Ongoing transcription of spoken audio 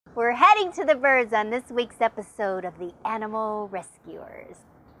We're heading to the birds on this week's episode of the Animal Rescuers.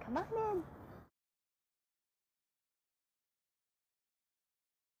 Come on in.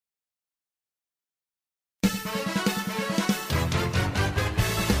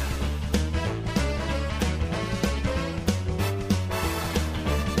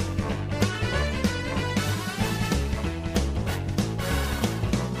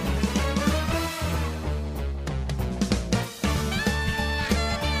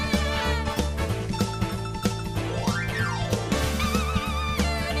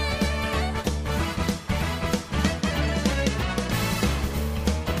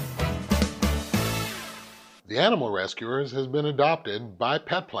 The Animal Rescuers has been adopted by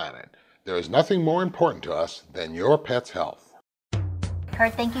Pet Planet. There is nothing more important to us than your pet's health.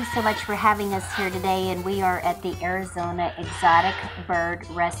 Kurt, thank you so much for having us here today, and we are at the Arizona Exotic Bird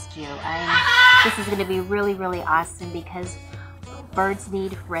Rescue. This is going to be really, really awesome because birds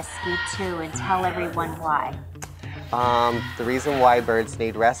need rescue too, and tell everyone why. The reason why birds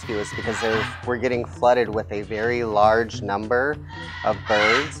need rescue is because we're getting flooded with a very large number of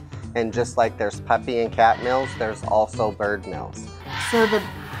birds. And just like there's puppy and cat mills, there's also bird mills. So the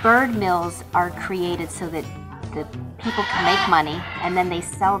bird mills are created so that the people can make money, and then they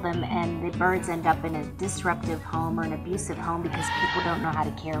sell them, and the birds end up in a disruptive home or an abusive home because people don't know how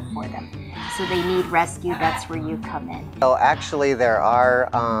to care for them. So they need rescue. That's where you come in. So actually there are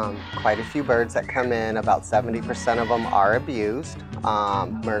quite a few birds that come in. About 70% of them are abused.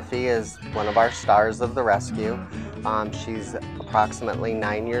 Murphy is one of our stars of the rescue. She's approximately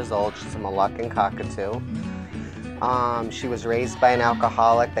 9 years old. She's a Moluccan cockatoo. She was raised by an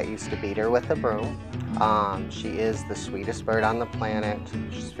alcoholic that used to beat her with a broom. She is the sweetest bird on the planet.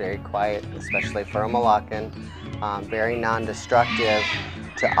 She's very quiet, especially for a Moluccan. Very non-destructive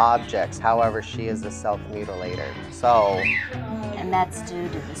to objects. However, she is a self-mutilator. And that's due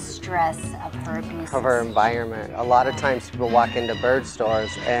to the stress of her abuse. Of her environment. A lot of times people walk into bird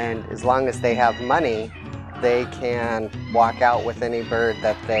stores, and as long as they have money, they can walk out with any bird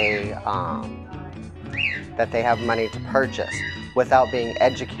that they have money to purchase without being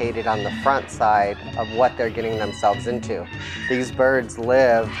educated on the front side of what they're getting themselves into. These birds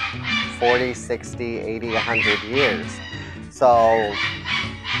live 40, 60, 80, 100 years. So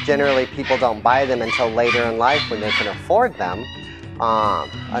generally people don't buy them until later in life when they can afford them.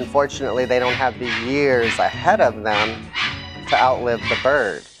 Unfortunately, they don't have the years ahead of them to outlive the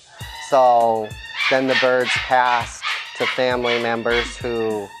bird. So then the birds pass to family members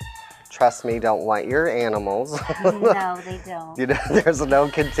who, trust me, don't want your animals. No, they don't. You know, there's no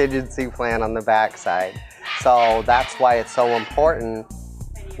contingency plan on the backside. So that's why it's so important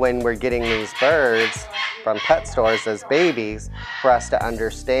when we're getting these birds from pet stores as babies for us to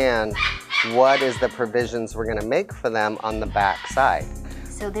understand what is the provisions we're going to make for them on the backside.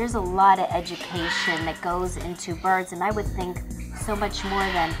 So there's a lot of education that goes into birds, and I would think so much more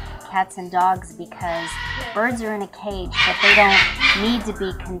than cats and dogs, because birds are in a cage, but they don't need to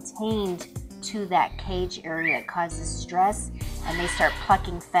be contained to that cage area. It causes stress, and they start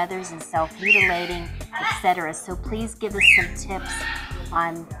plucking feathers and self-mutilating, etc. So please give us some tips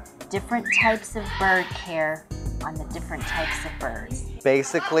on different types of bird care on the different types of birds.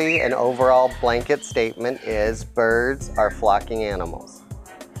 Basically, an overall blanket statement is birds are flocking animals.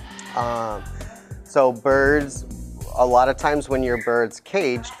 So birds, a lot of times when your bird's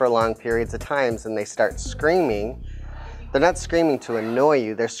caged for long periods of times and they start screaming, they're not screaming to annoy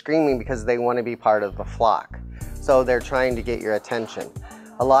you, they're screaming because they want to be part of the flock. So they're trying to get your attention.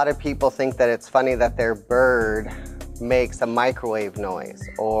 A lot of people think that it's funny that their bird makes a microwave noise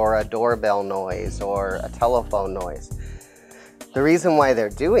or a doorbell noise or a telephone noise. The reason why they're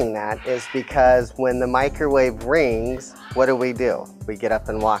doing that is because when the microwave rings, what do? We get up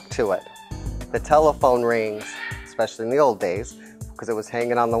and walk to it. The telephone rings, especially in the old days, because it was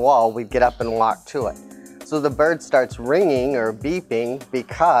hanging on the wall, we'd get up and walk to it. So the bird starts ringing or beeping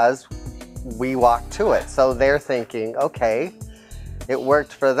because we walk to it. So they're thinking, okay, it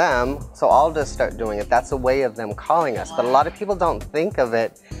worked for them, so I'll just start doing it. That's a way of them calling us. But a lot of people don't think of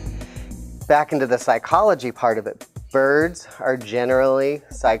it back into the psychology part of it. Birds are generally,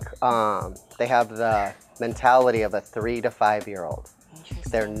 they have the mentality of a 3 to 5 year old.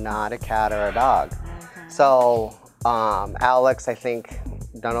 They're not a cat or a dog. So Alex, I think,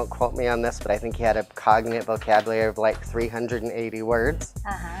 don't quote me on this, but I think he had a cognitive vocabulary of like 380 words.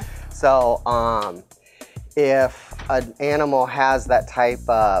 So if an animal has that type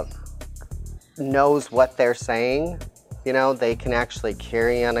of, knows what they're saying, you know, they can actually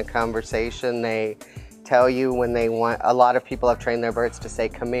carry on a conversation. They tell you when they want, a lot of people have trained their birds to say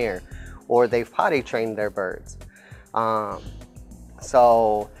come here, or they've potty trained their birds.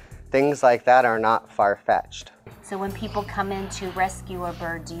 So Things like that are not far-fetched. So when people come in to rescue a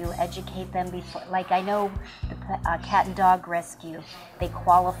bird, do you educate them before? Like I know the cat and dog rescue, they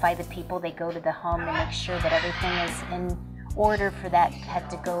qualify the people, they go to the home to make sure that everything is in order for that pet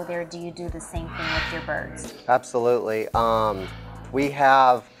to go there. Do you do the same thing with your birds? Absolutely.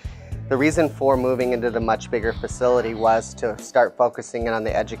 The reason for moving into the much bigger facility was to start focusing in on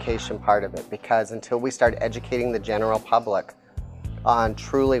the education part of it, because until we start educating the general public on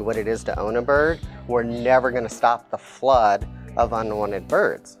truly what it is to own a bird, we're never going to stop the flood of unwanted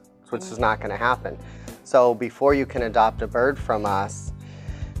birds, which is not going to happen. So before you can adopt a bird from us,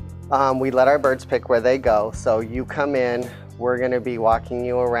 we let our birds pick where they go. So you come in, we're going to be walking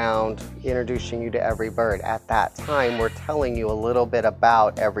you around, introducing you to every bird. At that time, we're telling you a little bit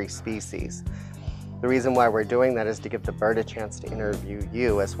about every species. The reason why we're doing that is to give the bird a chance to interview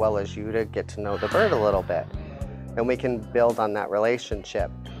you, as well as you to get to know the bird a little bit. And we can build on that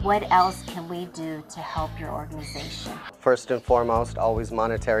relationship. What else can we do to help your organization? First and foremost, always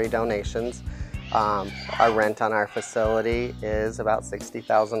monetary donations. Our rent on our facility is about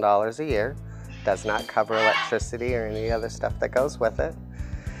 $60,000 a year. Does not cover electricity or any other stuff that goes with it.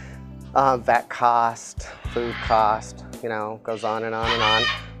 Vet cost, food cost, you know, goes on and on and on,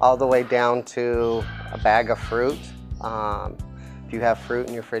 all the way down to a bag of fruit. If you have fruit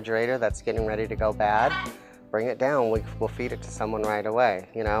in your refrigerator that's getting ready to go bad, bring it down. We'll feed it to someone right away,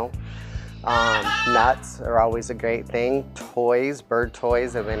 you know. Nuts are always a great thing. Toys, bird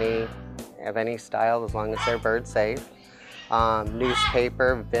toys of any style, as long as they're bird safe.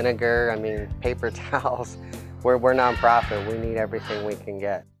 Newspaper, vinegar, I mean, paper towels. We're nonprofit. We need everything we can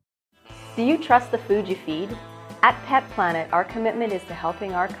get. Do you trust the food you feed? At Pet Planet, our commitment is to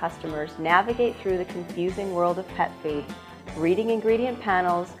helping our customers navigate through the confusing world of pet food, reading ingredient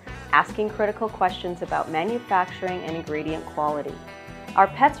panels, asking critical questions about manufacturing and ingredient quality. Our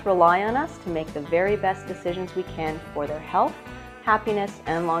pets rely on us to make the very best decisions we can for their health, happiness,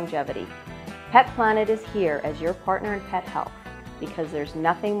 and longevity. Pet Planet is here as your partner in pet health, because there's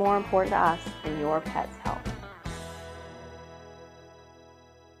nothing more important to us than your pet's health.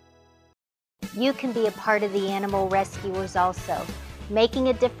 You can be a part of the animal rescuers also, making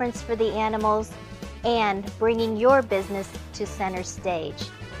a difference for the animals and bringing your business to center stage.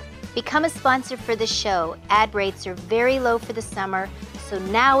 Become a sponsor for the show. Ad rates are very low for the summer, so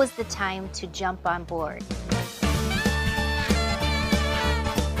now is the time to jump on board.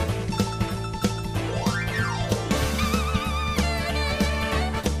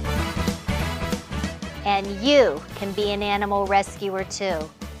 And you can be an animal rescuer too.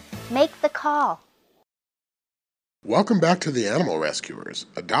 Make the call. Welcome back to the Animal Rescuers,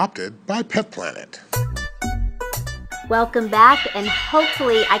 adopted by Pet Planet. Welcome back, and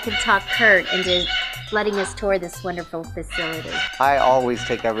hopefully I can talk Kurt into letting us tour this wonderful facility. I always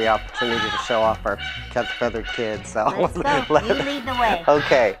take every opportunity to show off our feathered kids. So let's go. You lead the way.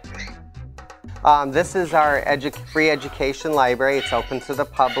 Okay. This is our free education library. It's open to the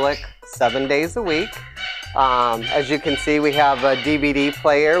public 7 days a week. As you can see, we have a DVD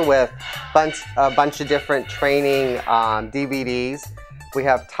player with a bunch of different training DVDs. We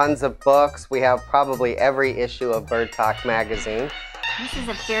have tons of books. We have probably every issue of Bird Talk magazine. This is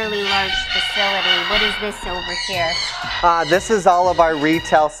a fairly large facility. What is this over here? This is all of our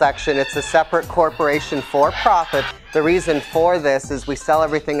retail section. It's a separate corporation for profit. The reason for this is we sell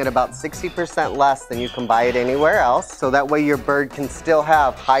everything at about 60% less than you can buy it anywhere else. So that way your bird can still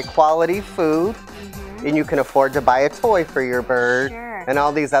have high quality food, and you can afford to buy a toy for your bird, and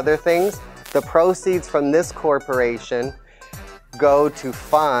all these other things. The proceeds from this corporation go to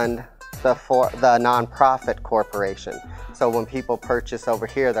fund the nonprofit corporation. So when people purchase over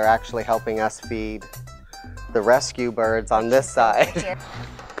here, they're actually helping us feed the rescue birds on this side.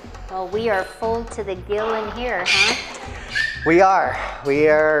 Well, we are full to the gill in here, huh? We are. We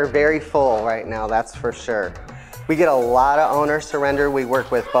are very full right now, that's for sure. We get a lot of owner surrender. We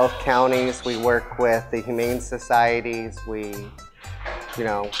work with both counties. We work with the humane societies. We've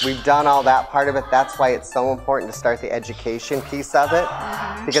done all that part of it. That's why it's so important to start the education piece of it,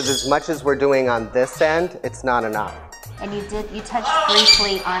 because as much as we're doing on this end, it's not enough. And you touched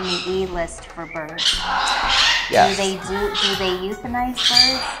briefly on the E-list for birds. Yes. Do they euthanize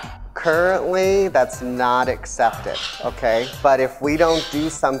birds? Currently, that's not accepted, okay? But if we don't do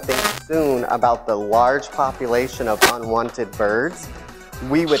something soon about the large population of unwanted birds,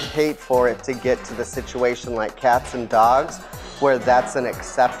 we would hate for it to get to the situation like cats and dogs, where that's an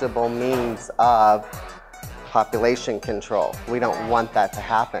acceptable means of population control. We don't want that to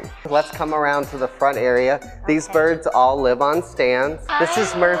happen. Let's come around to the front area. These birds all live on stands. This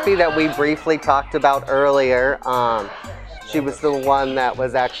is Murphy that we briefly talked about earlier. She was the one that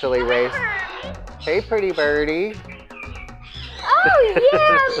was actually raised. Hey, pretty birdie. Oh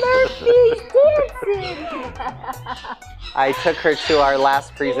yeah, Murphy's dancing. I took her to our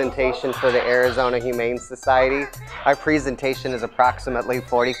last presentation for the Arizona Humane Society. Our presentation is approximately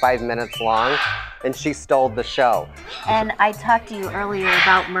 45 minutes long, and she stole the show. And I talked to you earlier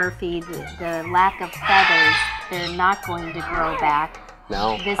about Murphy, the lack of feathers. They're not going to grow back.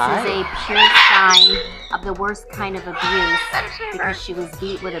 No. This is a pure sign of the worst kind of abuse because she was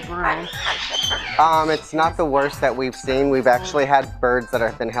beat with a broom. It's not the worst that we've seen. We've actually had birds that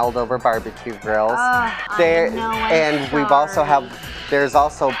have been held over barbecue grills. There's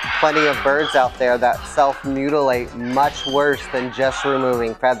also plenty of birds out there that self-mutilate much worse than just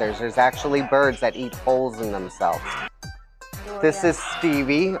removing feathers. There's actually birds that eat holes in themselves. This is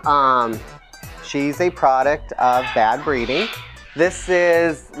Stevie. She's a product of bad breeding. This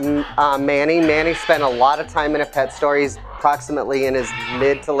is Manny. Manny spent a lot of time in a pet store. He's approximately in his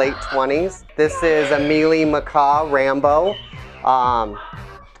mid to late 20s. This is Amelie Macaw Rambo.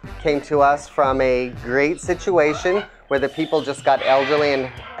 Came to us from a great situation where the people just got elderly and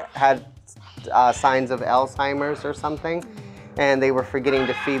had signs of Alzheimer's or something, and they were forgetting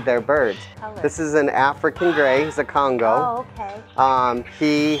to feed their birds. This is an African gray. He's a Congo. Oh, okay.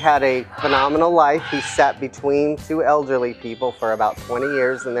 He had a phenomenal life. He sat between two elderly people for about 20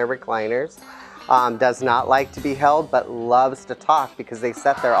 years in their recliners. Does not like to be held, but loves to talk because they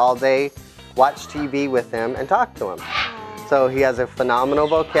sat there all day, watch TV with him, and talk to him. So he has a phenomenal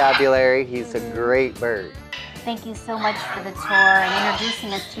vocabulary. He's a great bird. Thank you so much for the tour and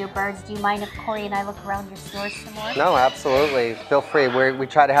introducing us to your birds. Do you mind if Cory and I look around your stores some more? No, absolutely. Feel free. We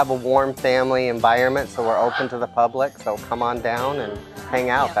try to have a warm family environment, so we're open to the public. So come on down and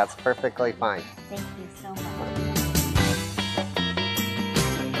hang out. That's perfectly fine. Thank you so much.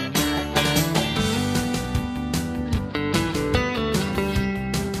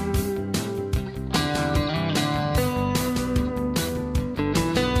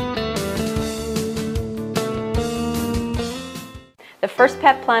 The first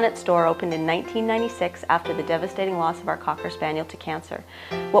Pet Planet store opened in 1996 after the devastating loss of our Cocker Spaniel to cancer.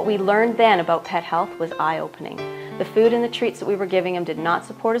 What we learned then about pet health was eye-opening. The food and the treats that we were giving him did not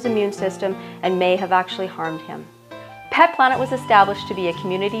support his immune system and may have actually harmed him. Pet Planet was established to be a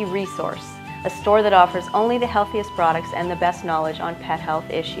community resource, a store that offers only the healthiest products and the best knowledge on pet health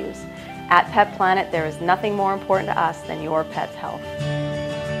issues. At Pet Planet, there is nothing more important to us than your pet's health.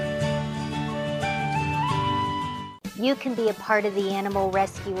 You can be a part of the animal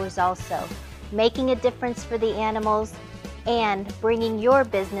rescuers also, making a difference for the animals and bringing your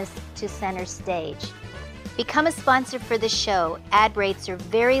business to center stage. Become a sponsor for the show. Ad rates are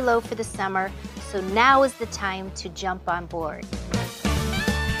very low for the summer, so now is the time to jump on board.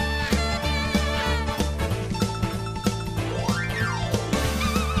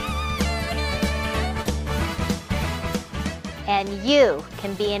 And you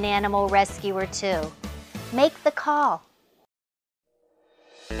can be an animal rescuer too. Make the call.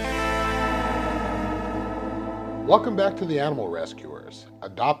 Welcome back to the Animal Rescuers,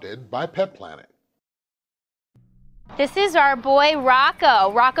 adopted by Pet Planet. This is our boy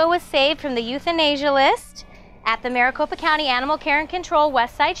Rocco. Rocco was saved from the euthanasia list at the Maricopa County Animal Care and Control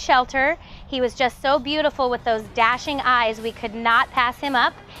Westside Shelter. He was just so beautiful with those dashing eyes. We could not pass him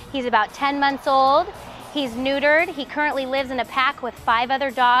up. He's about 10 months old. He's neutered. He currently lives in a pack with 5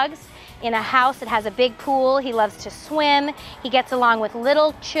 other dogs in a house that has a big pool. He loves to swim. He gets along with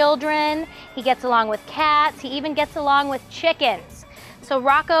little children. He gets along with cats. He even gets along with chickens. So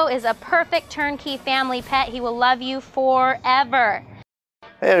Rocco is a perfect turnkey family pet. He will love you forever.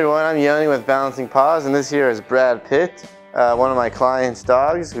 Hey everyone, I'm Yoni with Balancing Paws, and this here is Brad Pitt, one of my clients'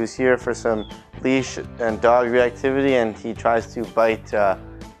 dogs, who's here for some leash and dog reactivity, and he tries to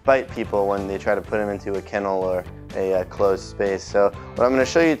bite people when they try to put him into a kennel or a closed space. So what I'm going to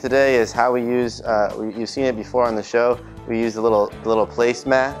show you today is how we use, you've seen it before on the show, we use the little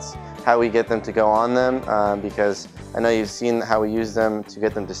placemats, how we get them to go on them, because I know you've seen how we use them to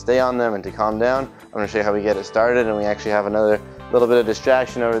get them to stay on them and to calm down. I'm going to show you how we get it started, and we actually have another little bit of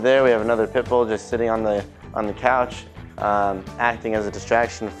distraction over there. We have another pit bull just sitting on the couch, acting as a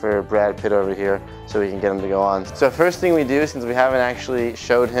distraction for Brad Pitt over here, so we can get him to go on. So first thing we do, since we haven't actually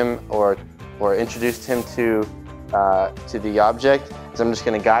showed him or introduced him to the object, is I'm just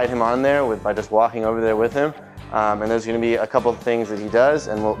going to guide him on there by just walking over there with him. And there's going to be a couple of things that he does,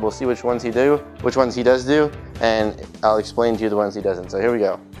 and we'll see which ones he does do, and I'll explain to you the ones he doesn't. So here we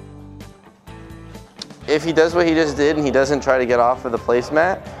go. If he does what he just did and he doesn't try to get off of the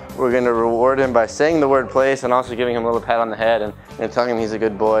placemat, we're going to reward him by saying the word place and also giving him a little pat on the head and telling him he's a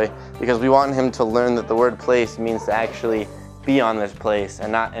good boy, because we want him to learn that the word place means to actually be on this place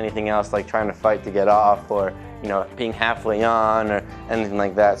and not anything else like trying to fight to get off or, you know, being halfway on or anything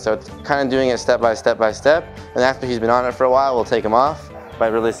like that. So it's kind of doing it step by step by step. And after he's been on it for a while, we'll take him off by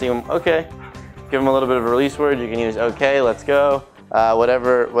releasing him. Okay, give him a little bit of a release word. You can use okay, let's go,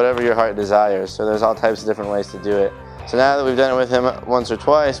 whatever your heart desires. So there's all types of different ways to do it. So now that we've done it with him once or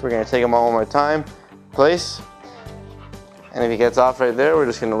twice, we're going to take him on one more time, place. And if he gets off right there, we're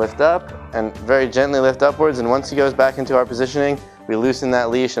just going to lift up and very gently lift upwards. And once he goes back into our positioning, we loosen that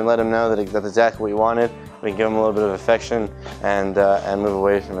leash and let him know that that's exactly what we wanted. We can give him a little bit of affection and move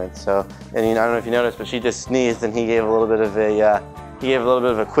away from it. So, and I don't know if you noticed, but she just sneezed and he gave a little bit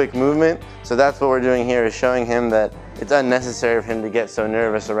of a quick movement. So that's what we're doing here, is showing him that it's unnecessary for him to get so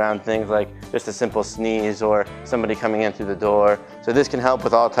nervous around things like just a simple sneeze or somebody coming in through the door. So this can help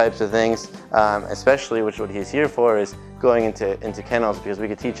with all types of things, especially which what he's here for is going into kennels, because we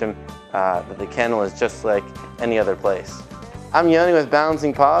could teach him that the kennel is just like any other place. I'm Yoni with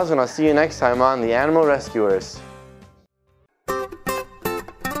Balancing Paws, and I'll see you next time on The Animal Rescuers.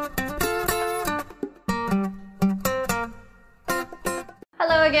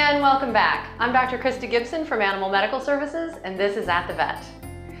 Hello again, welcome back. I'm Dr. Krista Gibson from Animal Medical Services, and this is At the Vet.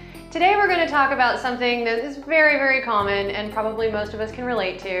 Today we're going to talk about something that is very, very common and probably most of us can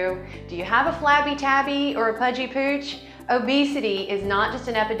relate to. Do you have a flabby tabby or a pudgy pooch? Obesity is not just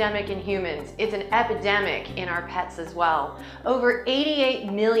an epidemic in humans, it's an epidemic in our pets as well. Over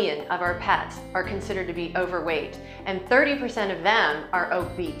 88 million of our pets are considered to be overweight, and 30% of them are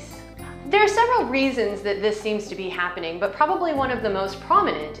obese. There are several reasons that this seems to be happening, but probably one of the most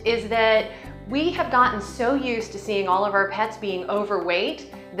prominent is that we have gotten so used to seeing all of our pets being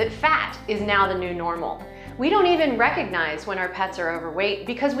overweight that fat is now the new normal. We don't even recognize when our pets are overweight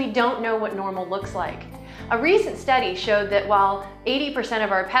because we don't know what normal looks like. A recent study showed that while 80%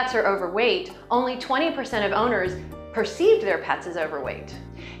 of our pets are overweight, only 20% of owners perceived their pets as overweight.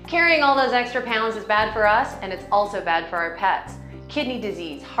 Carrying all those extra pounds is bad for us, and it's also bad for our pets. Kidney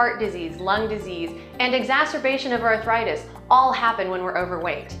disease, heart disease, lung disease, and exacerbation of arthritis all happen when we're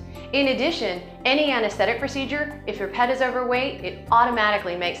overweight. In addition, any anesthetic procedure, if your pet is overweight, it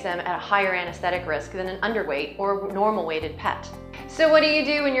automatically makes them at a higher anesthetic risk than an underweight or normal weighted pet. So what do you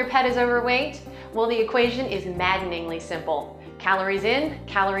do when your pet is overweight? Well, the equation is maddeningly simple. Calories in,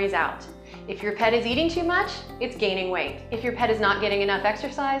 calories out. If your pet is eating too much, it's gaining weight. If your pet is not getting enough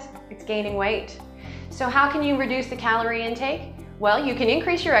exercise, it's gaining weight. So how can you reduce the calorie intake? Well, you can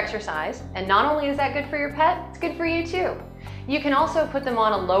increase your exercise, and not only is that good for your pet, it's good for you too. You can also put them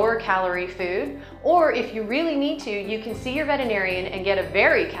on a lower calorie food, or if you really need to, you can see your veterinarian and get a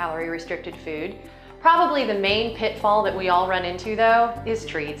very calorie restricted food. Probably the main pitfall that we all run into though is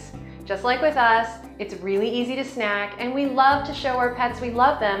treats. Just like with us, it's really easy to snack, and we love to show our pets we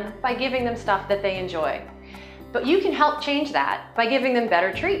love them by giving them stuff that they enjoy. But you can help change that by giving them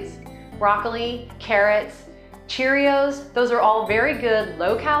better treats. Broccoli, carrots, Cheerios, those are all very good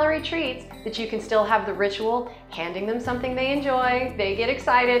low-calorie treats that you can still have the ritual, handing them something they enjoy, they get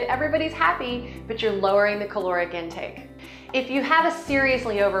excited, everybody's happy, but you're lowering the caloric intake. If you have a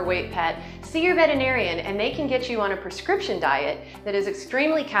seriously overweight pet, see your veterinarian and they can get you on a prescription diet that is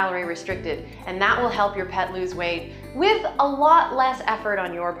extremely calorie restricted, and that will help your pet lose weight with a lot less effort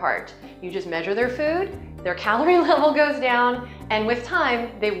on your part. You just measure their food, their calorie level goes down, and with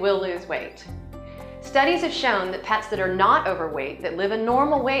time, they will lose weight. Studies have shown that pets that are not overweight, that live a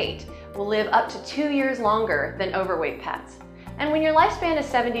normal weight, will live up to 2 years longer than overweight pets. And when your lifespan is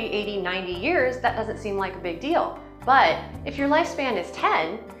 70, 80, 90 years, that doesn't seem like a big deal. But if your lifespan is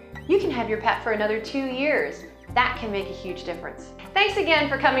 10, you can have your pet for another 2 years. That can make a huge difference. Thanks again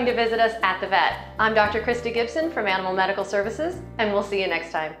for coming to visit us at the vet. I'm Dr. Krista Gibson from Animal Medical Services, and we'll see you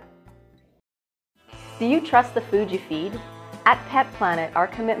next time. Do you trust the food you feed? At Pet Planet, our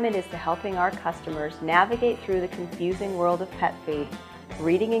commitment is to helping our customers navigate through the confusing world of pet food,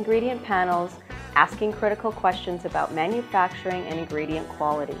 reading ingredient panels, asking critical questions about manufacturing and ingredient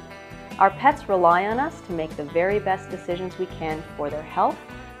quality. Our pets rely on us to make the very best decisions we can for their health,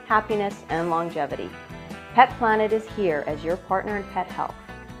 happiness, and longevity. Pet Planet is here as your partner in pet health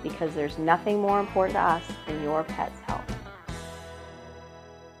because there's nothing more important to us than your pet's health.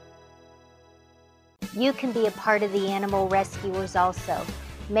 You can be a part of the Animal Rescuers also,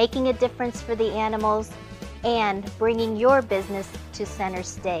 making a difference for the animals and bringing your business to center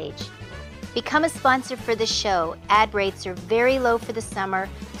stage. Become a sponsor for the show. Ad rates are very low for the summer,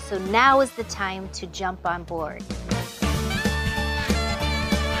 so now is the time to jump on board.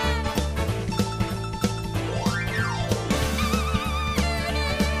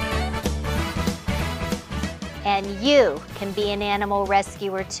 And you can be an animal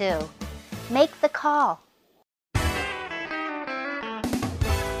rescuer too. Make the call.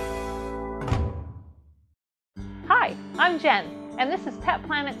 I'm Jen, and this is Pet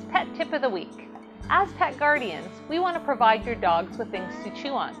Planet's Pet Tip of the Week. As pet guardians, we want to provide your dogs with things to chew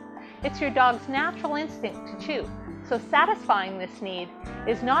on. It's your dog's natural instinct to chew, so satisfying this need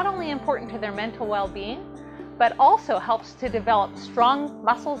is not only important to their mental well-being, but also helps to develop strong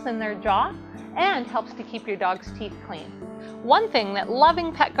muscles in their jaw and helps to keep your dog's teeth clean. One thing that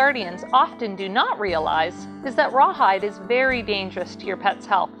loving pet guardians often do not realize is that rawhide is very dangerous to your pet's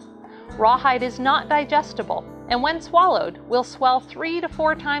health. Rawhide is not digestible, and when swallowed, will swell 3 to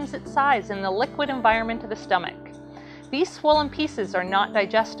 4 times its size in the liquid environment of the stomach. These swollen pieces are not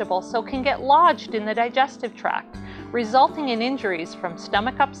digestible, so can get lodged in the digestive tract, resulting in injuries from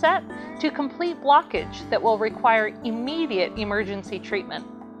stomach upset to complete blockage that will require immediate emergency treatment.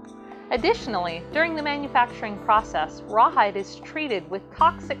 Additionally, during the manufacturing process, rawhide is treated with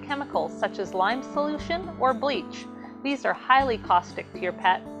toxic chemicals such as lime solution or bleach. These are highly caustic to your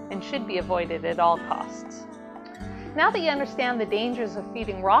pet and should be avoided at all costs. Now that you understand the dangers of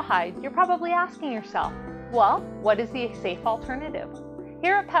feeding rawhide, you're probably asking yourself, well, what is the safe alternative?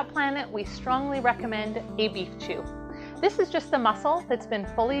 Here at Pet Planet, we strongly recommend a beef chew. This is just a muscle that's been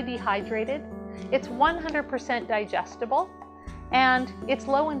fully dehydrated. It's 100% digestible, and it's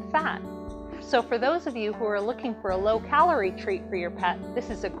low in fat. So for those of you who are looking for a low-calorie treat for your pet, this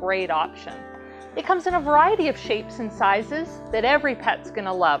is a great option. It comes in a variety of shapes and sizes that every pet's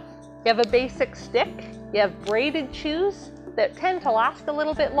gonna love. You have a basic stick, you have braided chews that tend to last a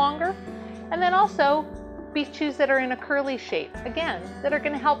little bit longer, and then also beef chews that are in a curly shape, again, that are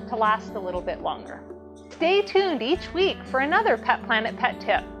gonna help to last a little bit longer. Stay tuned each week for another Pet Planet pet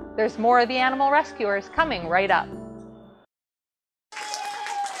tip. There's more of the Animal Rescuers coming right up.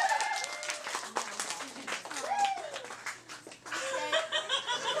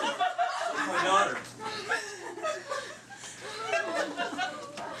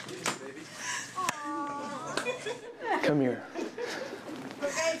 Come here.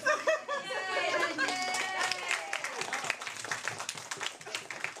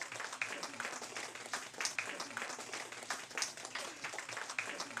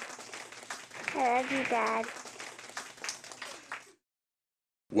 I love you, Dad.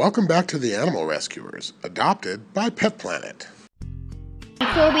 Welcome back to the Animal Rescuers, adopted by Pet Planet.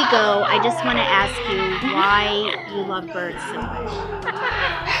 Before we go, I just want to ask you why you love birds so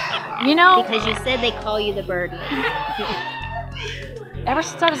much. You know, Because you said they call you the bird. ever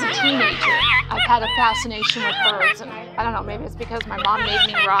since I was a teenager, I've had a fascination with birds. And I don't know, maybe it's because my mom made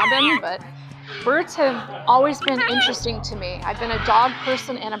me Robin, but birds have always been interesting to me. I've been a dog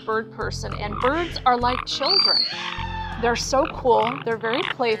person and a bird person, and birds are like children. They're so cool, they're very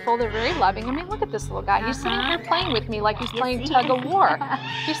playful, they're very loving. I mean, look at this little guy. He's sitting here playing with me like he's playing tug of war.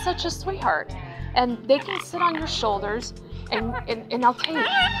 He's such a sweetheart. And they can sit on your shoulders, and I'll tell you,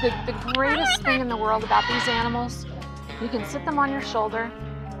 the greatest thing in the world about these animals, you can sit them on your shoulder,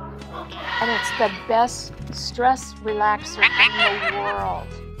 and it's the best stress relaxer in the world.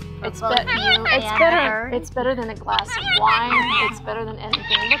 It's better than a glass of wine. It's better than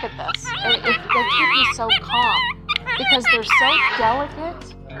anything. Look at this. They keep you so calm because they're so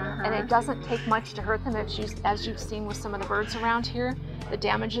delicate, and it doesn't take much to hurt them. As you've seen with some of the birds around here, the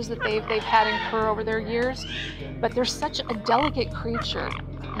damages that they've had incur over their years. But they're such a delicate creature.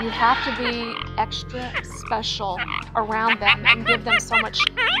 You have to be extra special around them and give them so much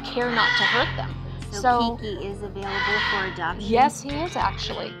care not to hurt them. So Kiki is available for adoption? Yes, he is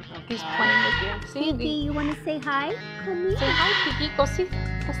actually. Okay. He's playing with you. See, Kiki, you want to say hi? Come here. Say hi, Kiki. Go see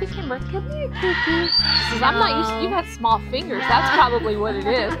Kimber. Come here, Kiki. She says, I'm not used to, you got small fingers. That's probably what it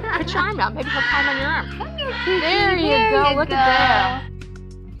is. Put your arm out. Maybe he'll climb on your arm. Come here, Kiki. There you go. Look at that.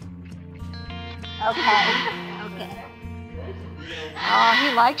 Okay. Oh,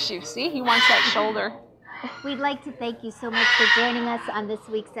 he likes you. See, he wants that shoulder. We'd like to thank you so much for joining us on this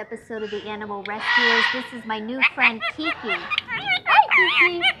week's episode of the Animal Rescuers. This is my new friend, Kiki. Hi,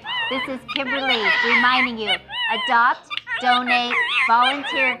 Kiki. This is Kimberly reminding you, adopt, donate,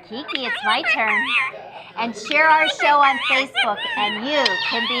 volunteer. Kiki, it's my turn. And share our show on Facebook, and you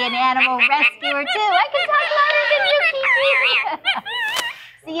can be an animal rescuer too. I can talk louder than you, Kiki.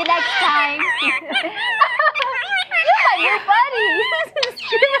 See you next time. You're my new buddy.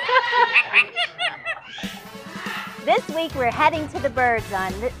 This week we're heading to the birds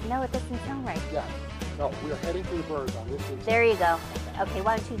on. No, it doesn't sound right. Yeah. No, we're heading to the birds on this week's. There you go. Okay,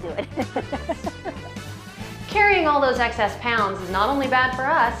 why don't you do it? Carrying all those excess pounds is not only bad for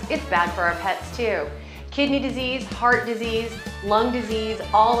us, it's bad for our pets too. Kidney disease, heart disease, lung disease,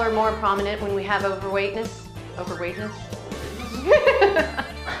 all are more prominent when we have overweightness. Overweightness?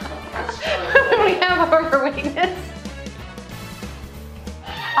 When we have overweightness.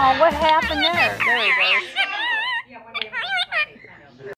 Oh, what happened there? There he goes.